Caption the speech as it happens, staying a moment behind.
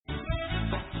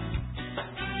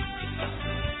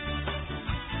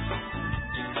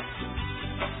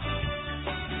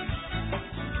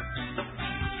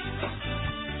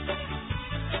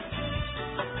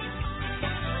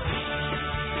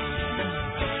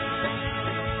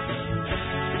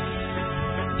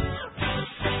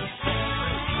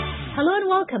Hello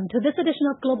and welcome to this edition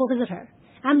of Global Visitor.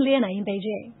 I'm Liana in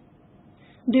Beijing.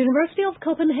 The University of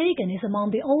Copenhagen is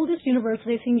among the oldest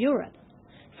universities in Europe.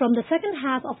 From the second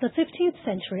half of the 15th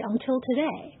century until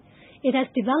today, it has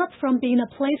developed from being a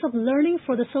place of learning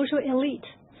for the social elite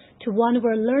to one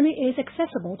where learning is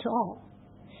accessible to all.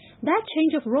 That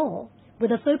change of role,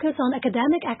 with a focus on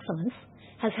academic excellence,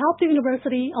 has helped the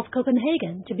University of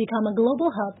Copenhagen to become a global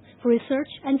hub for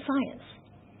research and science.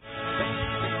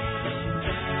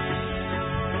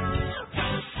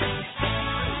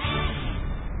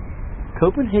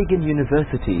 Copenhagen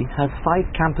University has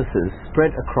 5 campuses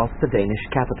spread across the Danish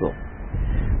capital.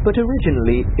 But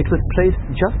originally it was placed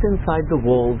just inside the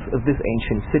walls of this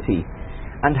ancient city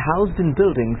and housed in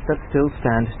buildings that still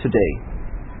stand today.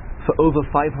 For over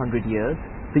 500 years,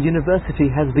 the university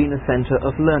has been a center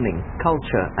of learning,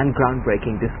 culture and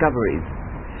groundbreaking discoveries.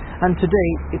 And today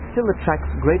it still attracts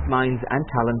great minds and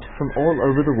talent from all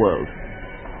over the world.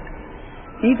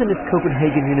 Even if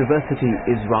Copenhagen University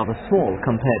is rather small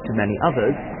compared to many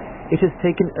others, it has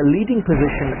taken a leading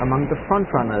position among the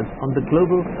frontrunners on the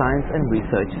global science and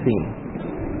research scene.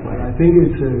 Well, I think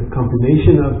it's a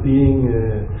combination of being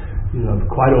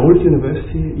quite old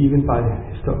university, even by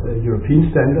European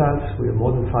standards. We are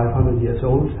more than 500 years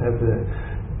old, have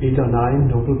 8 or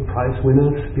 9 Nobel Prize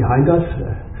winners behind us,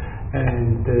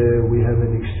 and we have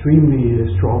an extremely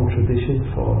strong tradition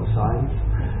for science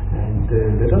and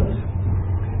letters.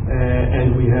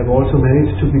 And we have also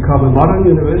managed to become a modern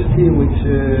university which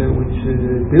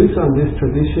builds on this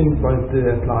tradition but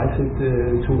applies it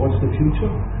towards the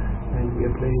future. And we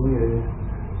are playing a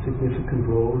significant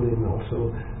role in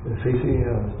also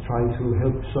trying to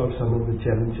help solve some of the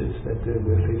challenges that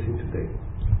we're facing today.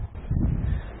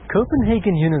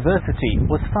 Copenhagen University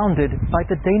was founded by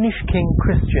the Danish King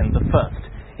Christian I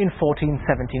in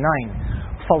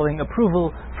 1479, following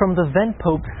approval from the then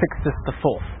Pope Sixtus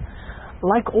IV.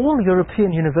 Like all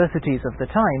European universities of the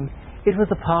time, it was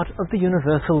a part of the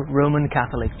Universal Roman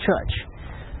Catholic Church.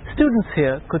 Students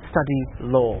here could study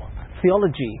law,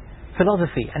 theology,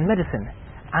 philosophy and medicine,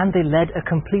 and they led a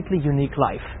completely unique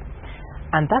life.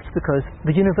 And that's because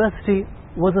the university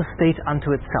was a state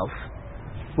unto itself,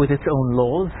 with its own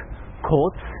laws,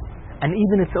 courts, and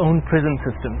even its own prison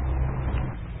system.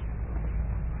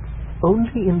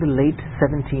 Only in the late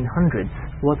 1700s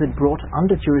was it brought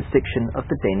under jurisdiction of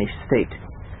the Danish state.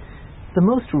 The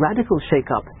most radical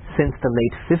shake-up since the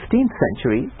late 15th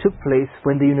century took place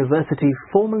when the university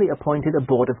formally appointed a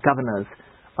board of governors,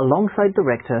 alongside the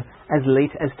rector, as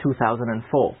late as 2004.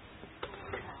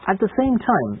 At the same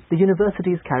time, the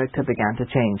university's character began to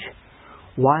change.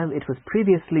 While it was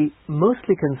previously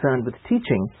mostly concerned with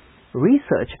teaching,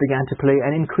 research began to play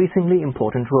an increasingly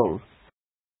important role.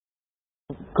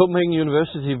 Copenhagen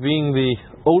University, being the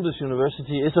oldest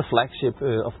university, is a flagship,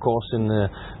 of course, in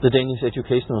the Danish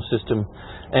educational system.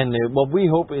 And what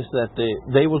we hope is that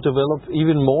they will develop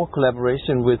even more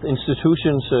collaboration with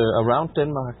institutions around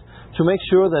Denmark to make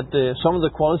sure that some of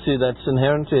the quality that's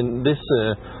inherent in this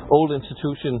old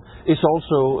institution is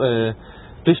also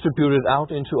distributed out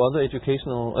into other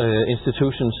educational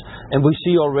institutions. And we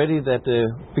see already that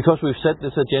because we've set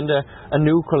this agenda, a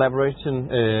new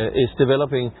collaboration is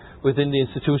developing within the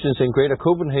institutions in Greater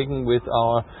Copenhagen with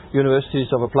our universities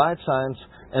of applied science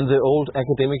and the old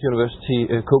academic university,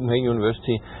 Copenhagen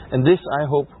University. And this, I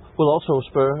hope, will also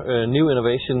spur new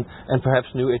innovation and perhaps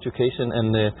new education.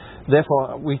 And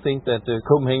therefore, we think that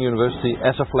Copenhagen University,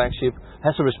 as a flagship,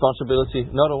 has a responsibility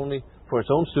not only for its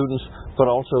own students, but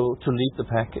also to lead the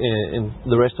pack in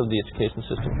the rest of the education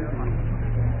system.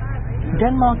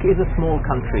 Denmark is a small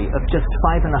country of just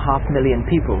 5.5 million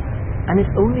people, and it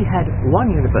only had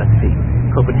one university,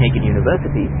 Copenhagen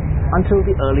University, until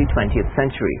the early 20th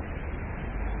century.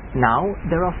 Now,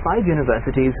 there are 5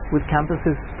 universities with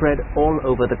campuses spread all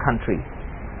over the country.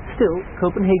 Still,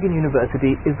 Copenhagen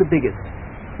University is the biggest,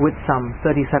 with some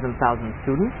 37,000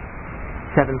 students,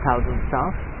 7,000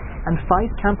 staff, and 5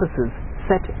 campuses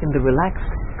set in the relaxed,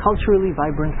 culturally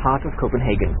vibrant heart of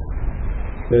Copenhagen.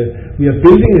 We are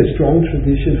building a strong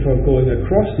tradition for going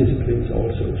across disciplines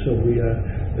also, so we are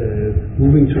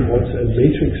moving towards a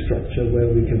matrix structure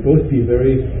where we can both be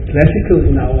very classical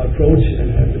in our approach and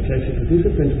have the classical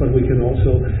disciplines, but we can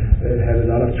also have a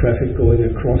lot of traffic going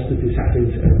across the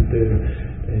disciplines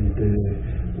and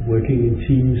working in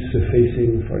teams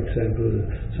facing, for example,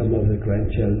 some of the grand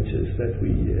challenges that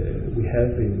we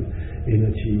have in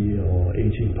energy or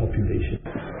aging population.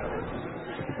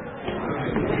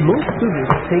 Most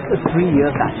students take a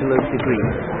 3-year bachelor's degree,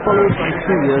 followed by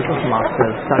 2 years of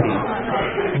master's studies.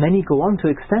 Many go on to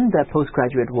extend their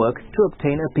postgraduate work to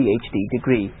obtain a PhD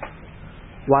degree.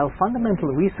 While fundamental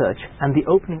research and the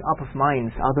opening up of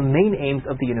minds are the main aims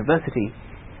of the university,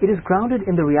 it is grounded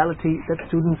in the reality that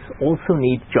students also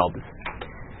need jobs.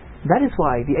 That is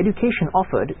why the education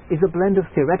offered is a blend of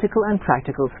theoretical and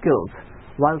practical skills,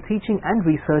 while teaching and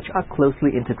research are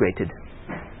closely integrated.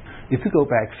 If we go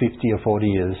back 50 or 40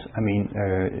 years,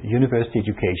 university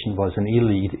education was an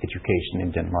elite education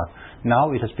in Denmark.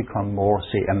 Now it has become more,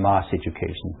 say, a mass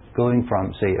education, going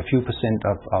from, say, a few percent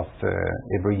of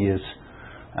every year's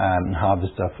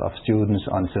harvest of students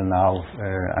until now,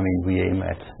 we aim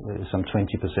at some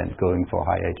 20% going for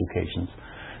higher educations.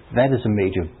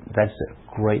 That's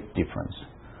a great difference.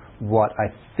 What I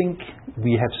think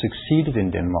we have succeeded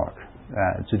in Denmark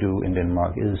to do in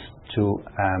Denmark is to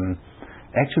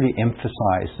actually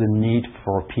emphasize the need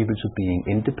for people to being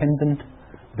independent,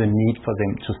 the need for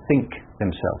them to think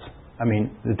themselves.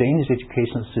 The Danish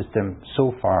educational system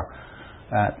so far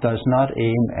does not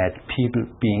aim at people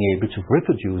being able to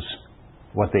reproduce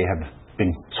what they have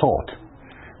been taught,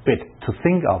 but to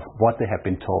think of what they have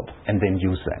been taught and then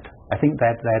use that. I think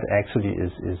that actually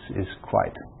is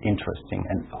quite interesting,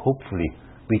 and hopefully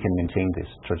we can maintain this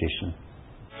tradition.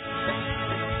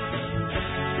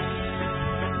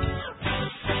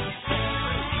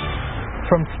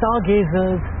 From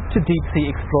stargazers to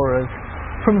deep-sea explorers,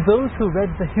 from those who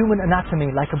read the human anatomy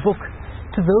like a book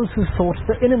to those who sought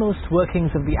the innermost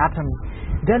workings of the atom,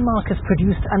 Denmark has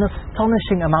produced an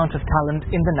astonishing amount of talent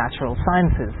in the natural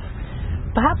sciences.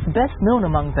 Perhaps best known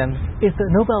among them is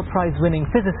the Nobel Prize-winning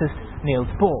physicist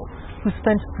Niels Bohr, who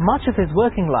spent much of his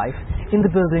working life in the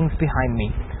buildings behind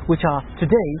me, which are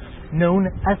today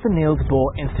known as the Niels Bohr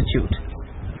Institute.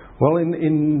 Well,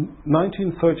 in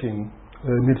 1913,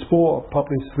 Niels Bohr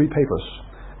published 3 papers,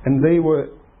 and they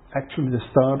were actually the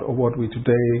start of what we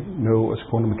today know as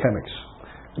quantum mechanics.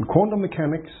 And quantum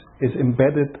mechanics is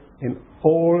embedded in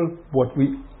all what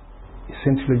we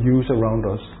essentially use around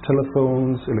us: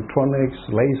 telephones, electronics,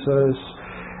 lasers,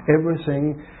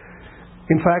 everything.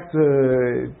 In fact,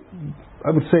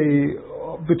 I would say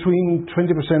between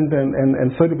 20%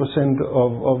 and 30%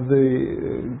 of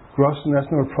the gross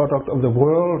national product of the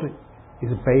world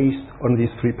is based on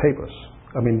these 3 papers.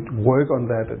 Work on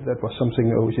that was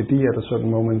something OECD at a certain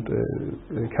moment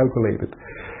calculated.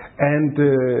 And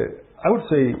I would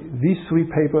say these 3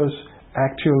 papers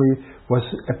actually was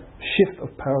a shift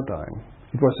of paradigm.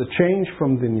 It was a change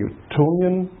from the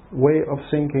Newtonian way of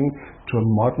thinking to a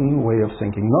modern way of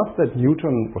thinking. Not that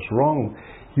Newton was wrong,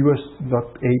 he was not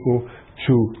able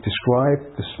to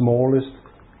describe the smallest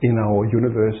in our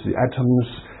universe, the atoms,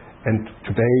 and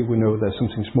today we know there's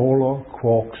something smaller,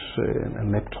 quarks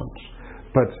and leptons.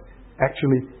 But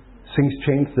actually things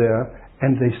changed there,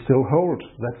 and they still hold.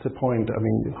 That's the point.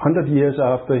 100 years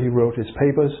after he wrote his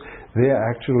papers, they are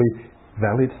actually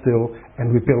valid still,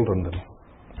 and we build on them.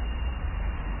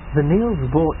 The Niels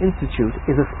Bohr Institute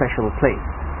is a special place,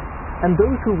 and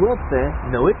those who work there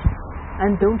know it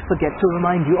and don't forget to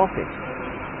remind you of it.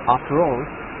 After all,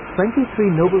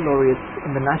 23 Nobel laureates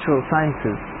in the natural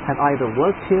sciences have either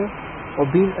worked here or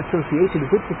been associated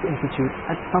with this institute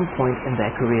at some point in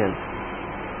their careers.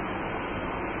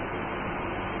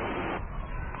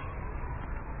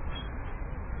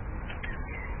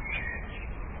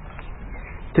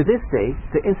 To this day,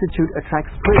 the Institute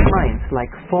attracts great minds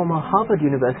like former Harvard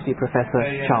University professor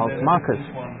Charles Marcus,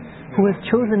 who has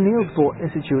chosen Niels Bohr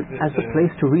Institute as the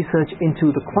place to research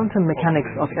into the quantum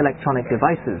mechanics of electronic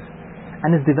devices,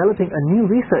 and is developing a new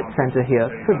research center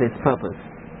here for this purpose.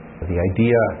 The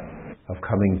idea of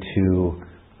coming to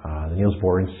the Niels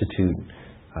Bohr Institute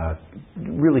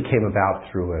really came about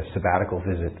through a sabbatical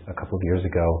visit a couple of years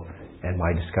ago, and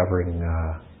my discovering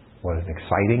what an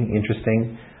exciting,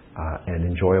 interesting, and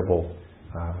enjoyable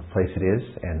place it is,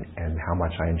 and how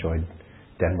much I enjoyed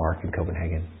Denmark and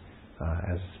Copenhagen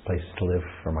as places to live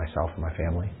for myself and my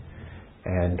family,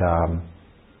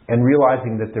 and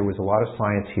realizing that there was a lot of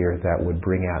science here that would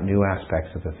bring out new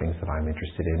aspects of the things that I'm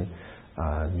interested in,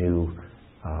 new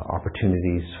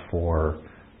opportunities for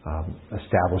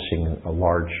establishing a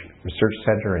large research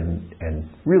center and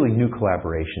really new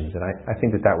collaborations. And I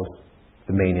think that was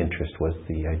the main interest, was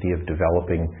the idea of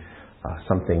developing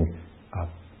something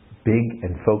big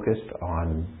and focused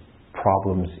on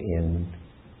problems in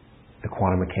the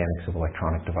quantum mechanics of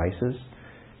electronic devices,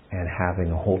 and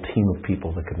having a whole team of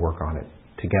people that could work on it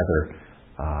together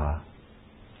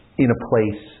in a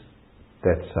place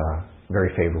that's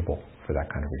very favorable for that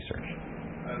kind of research.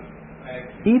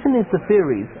 Even if the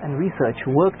theories and research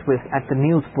worked with at the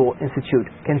Niels Bohr Institute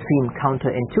can seem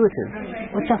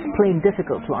counterintuitive or just plain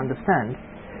difficult to understand,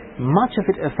 much of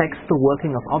it affects the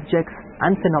working of objects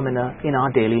and phenomena in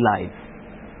our daily lives.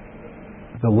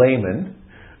 The layman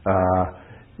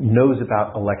knows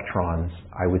about electrons,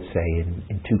 I would say,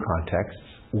 in two contexts.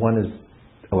 One is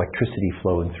electricity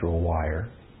flowing through a wire,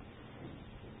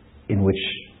 in which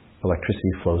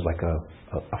electricity flows like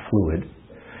a fluid,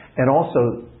 and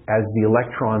also as the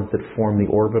electrons that form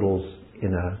the orbitals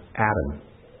in an atom.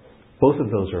 Both of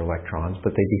those are electrons,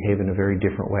 but they behave in a very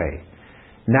different way.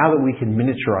 Now that we can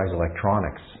miniaturize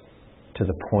electronics to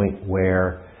the point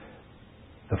where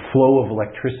the flow of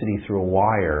electricity through a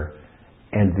wire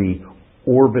and the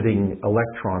orbiting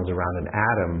electrons around an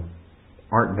atom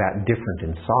aren't that different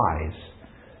in size,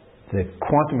 the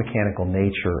quantum mechanical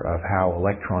nature of how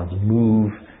electrons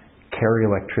move, carry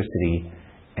electricity,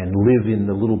 and live in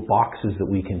the little boxes that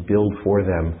we can build for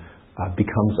them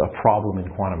becomes a problem in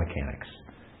quantum mechanics.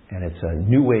 And it's a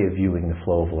new way of viewing the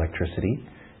flow of electricity,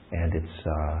 and it's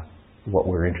what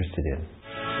we're interested in.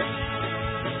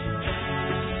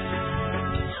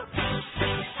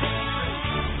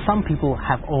 Some people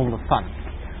have all the fun,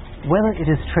 whether it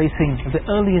is tracing the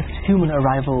earliest human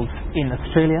arrivals in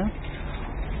Australia,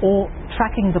 or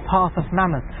tracking the path of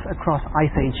mammoths across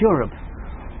Ice Age Europe,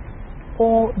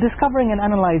 or discovering and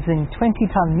analyzing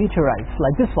 20-ton meteorites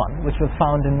like this one, which was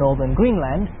found in northern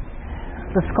Greenland.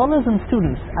 The scholars and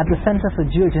students at the Center for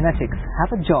Geogenetics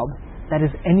have a job that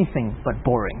is anything but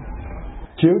boring.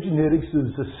 Geogenetics is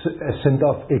a center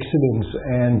of excellence,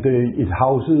 and it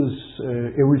houses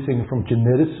everything from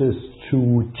geneticists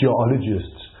to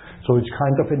geologists. So it's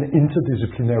kind of an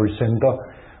interdisciplinary center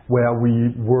where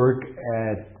we work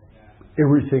at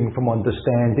everything from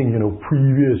understanding,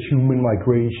 previous human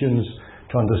migrations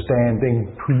to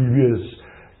understanding previous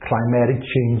climatic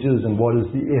changes and what is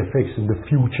the effects in the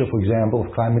future, for example,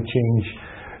 of climate change.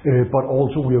 But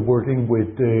also we are working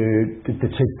with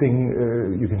detecting,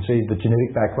 you can say, the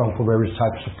genetic background for various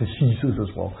types of diseases as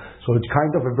well. So it's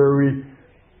kind of a very,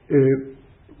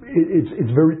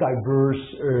 it's very diverse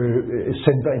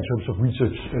center in terms of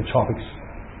research topics.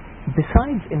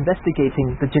 Besides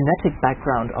investigating the genetic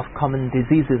background of common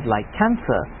diseases like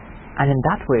cancer, and in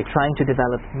that way trying to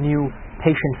develop new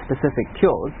patient-specific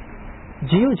cures,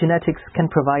 geogenetics can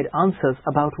provide answers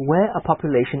about where a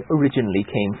population originally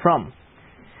came from.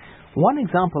 One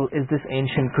example is this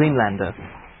ancient Greenlander.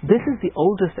 This is the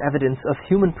oldest evidence of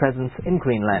human presence in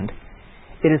Greenland.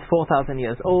 It is 4,000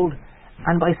 years old,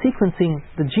 and by sequencing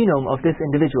the genome of this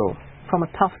individual from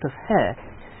a tuft of hair,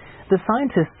 the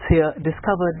scientists here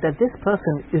discovered that this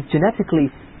person is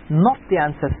genetically not the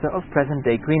ancestor of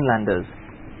present-day Greenlanders.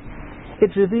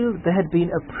 It revealed there had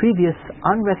been a previous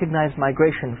unrecognized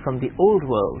migration from the Old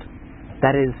World,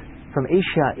 that is, from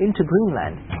Asia into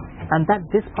Greenland, and that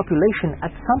this population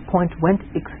at some point went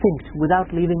extinct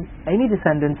without leaving any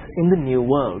descendants in the New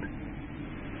World.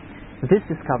 This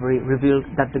discovery revealed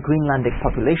that the Greenlandic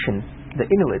population, the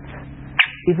Inuits,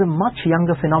 is a much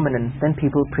younger phenomenon than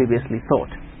people previously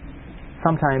thought.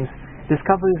 Sometimes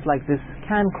discoveries like this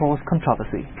can cause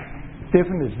controversy.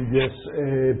 Definitely, yes,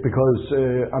 because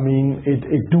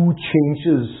it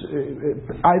changes,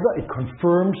 either it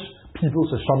confirms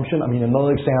people's assumption.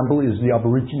 Another example is the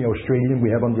Aborigine Australian we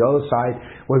have on the other side,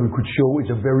 where we could show it's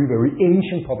a very, very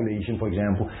ancient population, for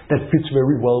example, that fits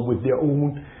very well with their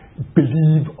own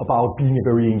belief about being a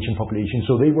very ancient population.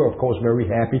 So they were, of course, very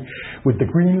happy. With the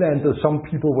Greenlanders, some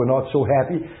people were not so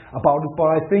happy about it, but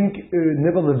I think,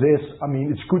 nevertheless,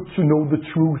 it's good to know the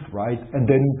truth, right? And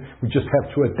then we just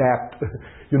have to adapt,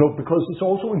 because it's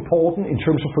also important in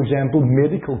terms of, for example,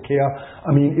 medical care.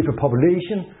 If a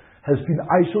population has been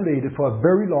isolated for a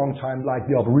very long time, like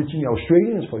the Aborigine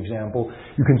Australians, for example,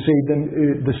 you can say then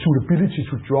the suitability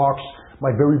to drugs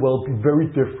might very well be very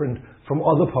different from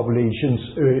other populations,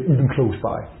 even close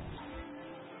by.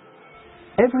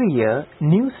 Every year,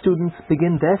 new students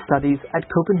begin their studies at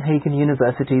Copenhagen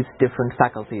University's different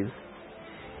faculties.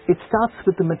 It starts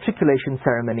with the matriculation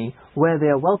ceremony, where they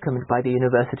are welcomed by the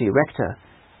university rector,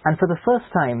 and for the first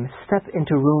time step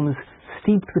into rooms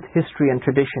steeped with history and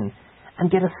tradition, and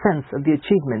get a sense of the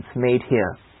achievements made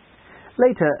here.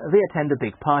 Later, they attend a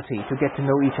big party to get to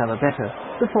know each other better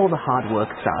before the hard work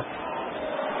starts.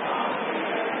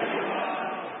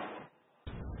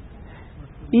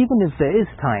 Even if there is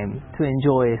time to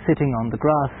enjoy sitting on the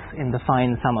grass in the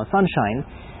fine summer sunshine,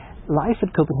 life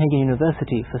at Copenhagen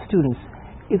University for students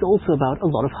is also about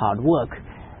a lot of hard work.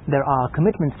 There are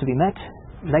commitments to be met,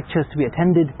 lectures to be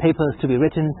attended, papers to be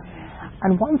written,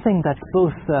 and one thing that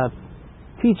both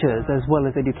teachers as well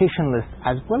as educationalists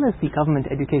as well as the government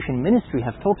education ministry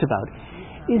have talked about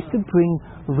is to bring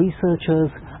researchers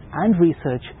and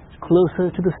research closer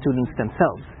to the students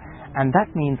themselves. And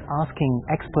that means asking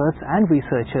experts and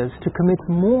researchers to commit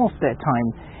more of their time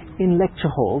in lecture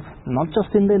halls, not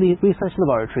just in the research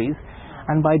laboratories,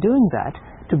 and by doing that,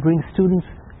 to bring students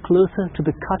closer to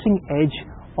the cutting edge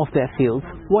of their fields,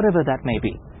 whatever that may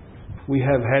be. We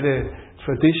have had a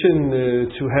tradition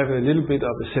to have a little bit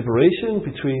of a separation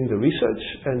between the research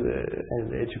and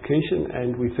the education,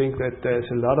 and we think that there's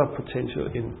a lot of potential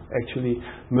in actually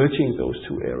merging those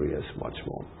two areas much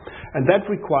more. And that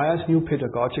requires new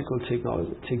pedagogical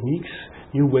techniques,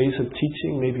 new ways of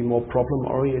teaching, maybe more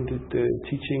problem-oriented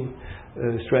teaching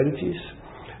strategies.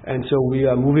 And so we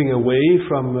are moving away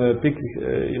from big,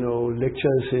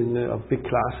 lectures of big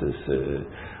classes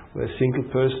where a single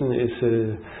person is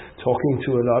talking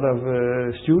to a lot of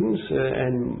students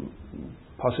and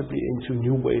possibly into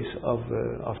new ways of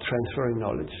transferring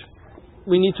knowledge.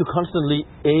 We need to constantly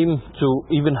aim to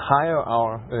even higher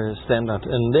our standard,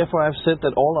 and therefore I've said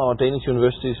that all our Danish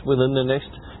universities within the next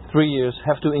 3 years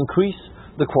have to increase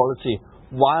the quality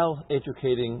while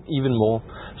educating even more.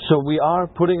 So we are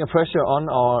putting a pressure on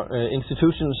our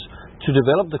institutions to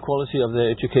develop the quality of their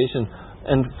education,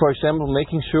 and for example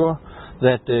making sure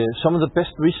that some of the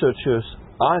best researchers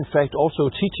are in fact also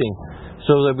teaching,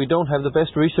 so that we don't have the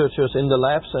best researchers in the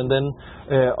labs and then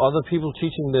other people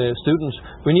teaching the students.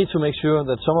 We need to make sure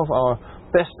that some of our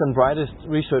best and brightest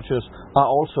researchers are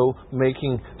also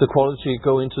making the quality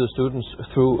go into the students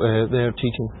through their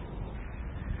teaching.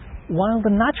 While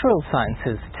the natural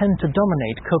sciences tend to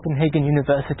dominate Copenhagen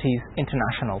University's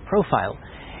international profile,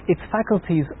 its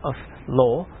faculties of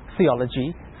law,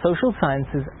 theology, social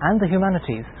sciences and the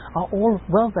humanities are all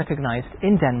well recognized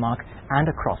in Denmark and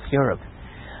across Europe.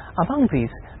 Among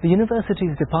these, the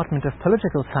university's Department of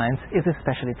Political Science is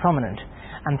especially prominent,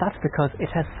 and that's because it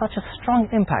has such a strong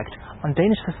impact on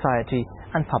Danish society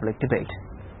and public debate.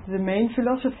 The main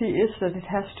philosophy is that it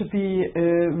has to be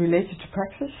related to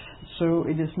practice, so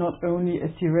it is not only a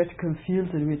theoretical field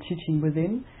that we're teaching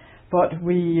within, but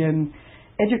we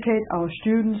educate our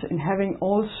students in having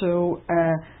also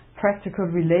a practical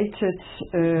related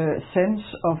sense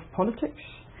of politics,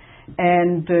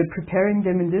 and preparing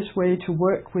them in this way to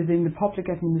work within the public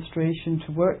administration,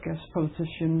 to work as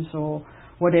politicians or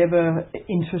whatever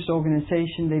interest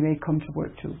organization they may come to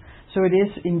work to. So it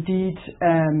is indeed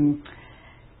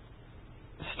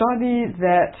study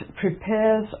that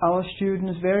prepares our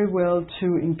students very well to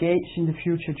engage in the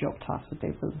future job tasks that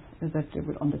they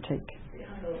will undertake.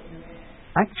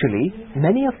 Actually,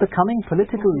 many of the coming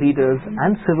political leaders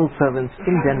and civil servants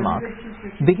in Denmark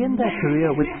begin their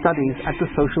career with studies at the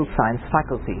Social Science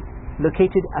Faculty,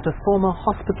 located at a former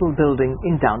hospital building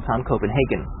in downtown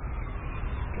Copenhagen.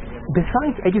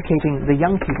 Besides educating the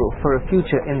young people for a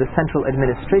future in the central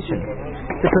administration,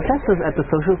 the professors at the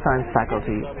Social Science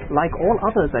Faculty, like all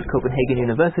others at Copenhagen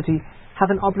University,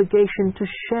 have an obligation to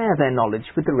share their knowledge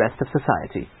with the rest of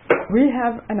society. We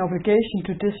have an obligation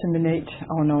to disseminate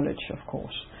our knowledge, of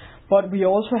course, but we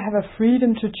also have a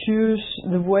freedom to choose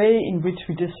the way in which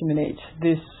we disseminate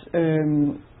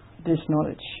this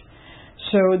knowledge.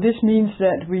 So this means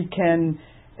that we can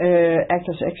act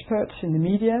as experts in the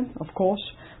media, of course,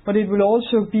 but it will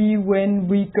also be when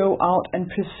we go out and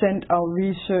present our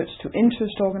research to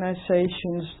interest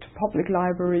organizations, to public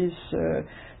libraries,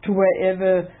 to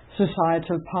wherever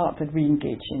societal part that we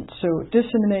engage in. So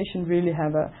dissemination really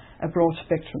have a broad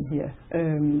spectrum here.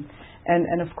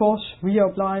 And of course we are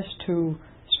obliged to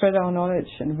spread our knowledge,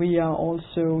 and we are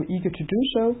also eager to do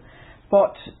so,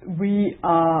 but we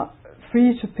are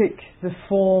free to pick the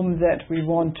form that we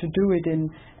want to do it in,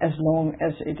 as long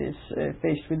as it is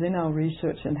based within our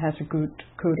research and has a good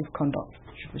code of conduct,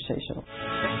 should we say so.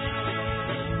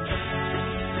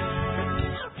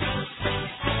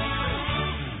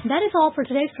 That is all for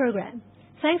today's program.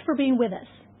 Thanks for being with us.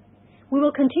 We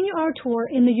will continue our tour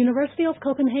in the University of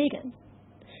Copenhagen.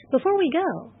 Before we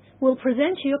go, we'll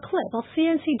present you a clip of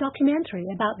CNC documentary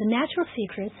about the natural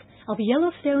secrets of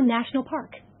Yellowstone National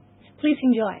Park. Please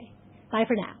enjoy. Bye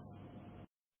for now.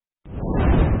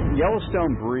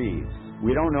 Yellowstone breathes.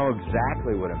 We don't know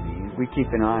exactly what it means. We keep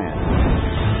an eye on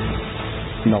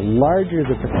it. The larger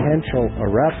the potential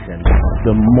eruption,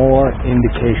 the more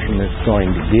indication it's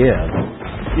going to give.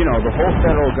 You know, the whole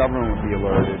federal government would be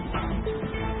alerted.